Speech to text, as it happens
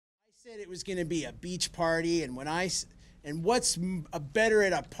said it was going to be a beach party, and what's better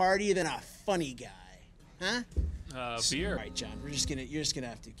at a party than a funny guy, huh? Beer. All right, John, you're just gonna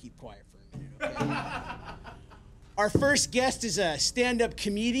have to keep quiet for a minute, okay? Our first guest is a stand-up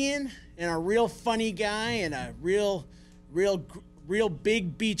comedian and a real funny guy and a real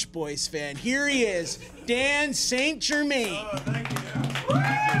big Beach Boys fan. Here he is, Dan St. Germain. Oh, thank you.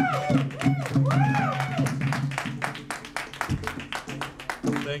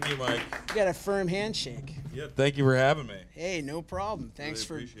 Thank you, Mike. You got a firm handshake. Yeah, thank you for having me. Hey, no problem. Thanks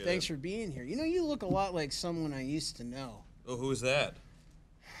for being here. You know, you look a lot like someone I used to know. Oh, who is that?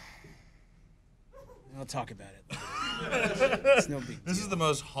 I'll talk about it later. It's no big deal. This is the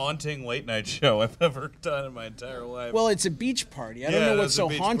most haunting late night show I've ever done in my entire life. Well, it's a beach party. I don't know what's so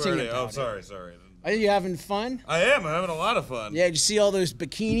haunting about it. Oh, sorry. Are you having fun? I am. I'm having a lot of fun. Yeah, did you see all those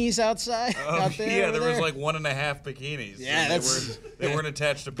bikinis outside? Out there, yeah, there was like 1.5 bikinis. Yeah, they weren't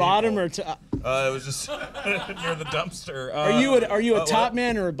attached to people. Bottom or top? It was just near the dumpster. Are you a top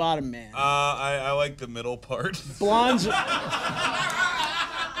man or a bottom man? I like the middle part. Blondes.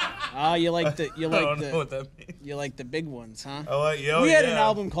 You like the I don't know what that means. You like the big ones, huh? We had an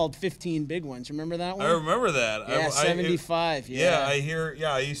album called 15 Big Ones. Remember that one? I remember that. Yeah, 75. Yeah.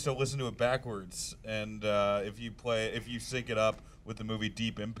 I used to listen to it backwards, and if you sync it up with the movie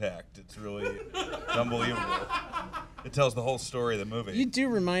Deep Impact, it's really unbelievable. It tells the whole story of the movie. You do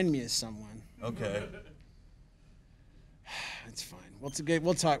remind me of someone. Okay. It's fine.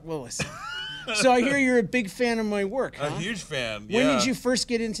 We'll talk. We'll listen. So I hear you're a big fan of my work, huh? A huge fan, When did you first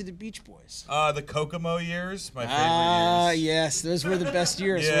get into the Beach Boys? The Kokomo years, my favorite years. Yes, those were the best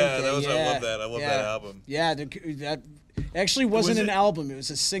years. Yeah, I love that. I love that album. Yeah, that actually wasn't an album; it was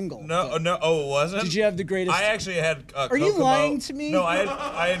a single. No, it wasn't. Did you have the greatest? I actually had. Are Kokomo. you lying to me? No,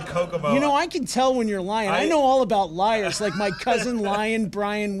 I had Kokomo. You know, I can tell when you're lying. I know all about liars, like my cousin Lion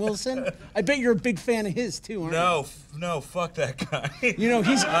Brian Wilson. I bet you're a big fan of his too, aren't you? No, fuck that guy. You know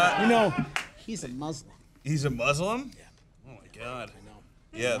he's a Muslim. He's a Muslim? Yeah. Oh my God. I know.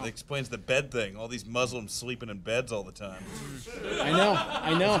 Yeah, that explains the bed thing. All these Muslims sleeping in beds all the time. I know.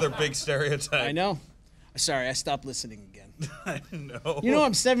 That's their big stereotype. I know. Sorry, I stopped listening again. I know. You know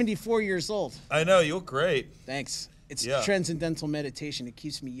I'm 74 years old. I know, you look great. Thanks. It's transcendental meditation. It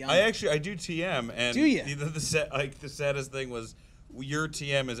keeps me young. I do TM, and do you? The saddest thing was your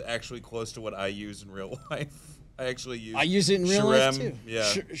TM is actually close to what I use in real life. I use it in real life too.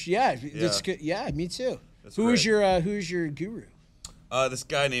 Yeah. That's good. Yeah, me too. That's who's your guru? This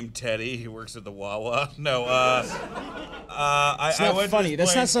guy named Teddy. He works at the Wawa. No, it's not funny.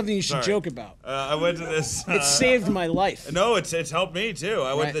 That's not something you should joke about. I went to this. It saved my life. No, it's helped me too.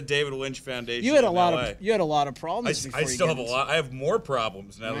 I went to the David Lynch Foundation. You had a lot of problems. I still have a lot. I have more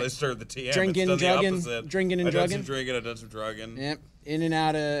problems now that I started the TM. Drinking and drugging. I've done some drinking. I've done some drugging. Yep. In and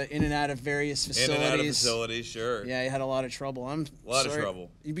out of various facilities. In and out of facilities, sure. Yeah, you had a lot of trouble. A lot of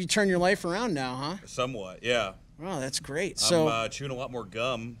trouble. You turn your life around now, huh? Somewhat, yeah. Wow, that's great. I'm chewing a lot more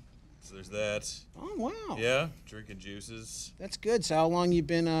gum, so there's that. Oh wow. Yeah, drinking juices. That's good. So how long you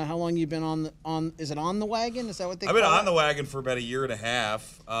been on? Is it on the wagon? Is that what they? I've been on the wagon for about a year and a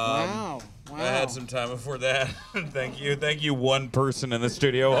half. Wow. I had some time before that. Thank you, one person in the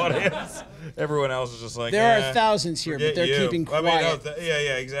studio audience. Everyone else is just like. There are thousands here, but they're keeping quiet. I mean,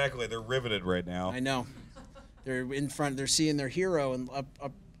 yeah, exactly. They're riveted right now. I know. They're in front. They're seeing their hero and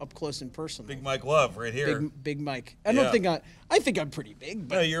up close and personal. Big Mike Love right here. Big Mike. I think I'm pretty big.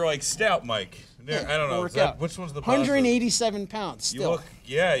 But no, you're like stout Mike. Yeah, I don't know. Which one's the positive? 187 pounds still.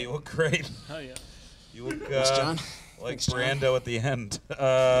 You look great. Oh yeah. You look Thanks, John. Like Brando at the end.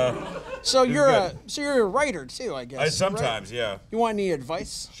 So you're a writer too, I guess. Sometimes, yeah. You want any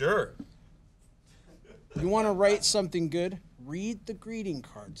advice? Sure. You want to write something good? Read the greeting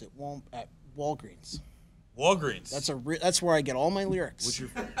cards at Walgreens. Walgreens. That's where I get all my lyrics.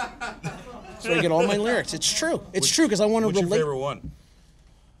 That's where I get all my lyrics. It's true. It's true because I want to relate. What's your favorite one?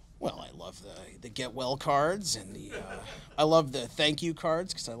 Well, I love the get well cards and I love the thank you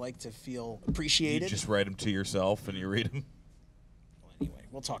cards because I like to feel appreciated. You just write them to yourself and you read them. Well, anyway,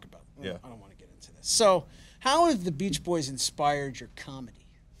 we'll talk about it. Yeah. I don't want to get into this. So, how have the Beach Boys inspired your comedy?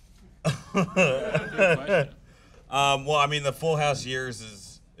 Well, I mean, the Full House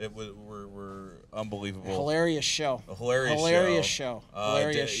years were unbelievable. Hilarious show. A hilarious show.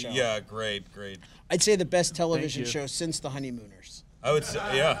 Yeah, great. I'd say the best television show since The Honeymooners. I would say,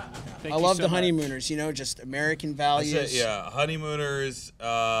 yeah. I love The Honeymooners. You know, just American values. Yeah, Honeymooners,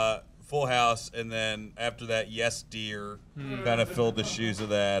 Full House, and then after that, Yes Dear kind of filled the shoes of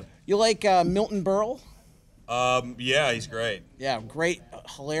that. You like Milton Berle? Yeah, he's great. Yeah, great,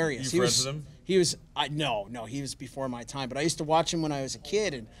 hilarious. You friends with him? He was. No, he was before my time. But I used to watch him when I was a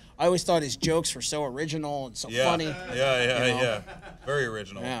kid, and I always thought his jokes were so original and so funny. Yeah. Very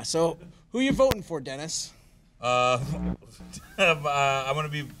original. Yeah. So, who are you voting for, Dennis? I'm gonna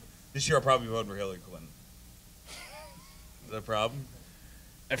be this year. I'll probably vote for Hillary Clinton. Is that a problem?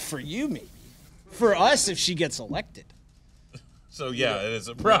 For you, maybe. For us, if she gets elected. So yeah, it is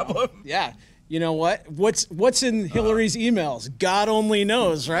a problem. Yeah. You know what? What's in Hillary's emails? God only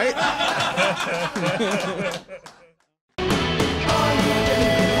knows, right?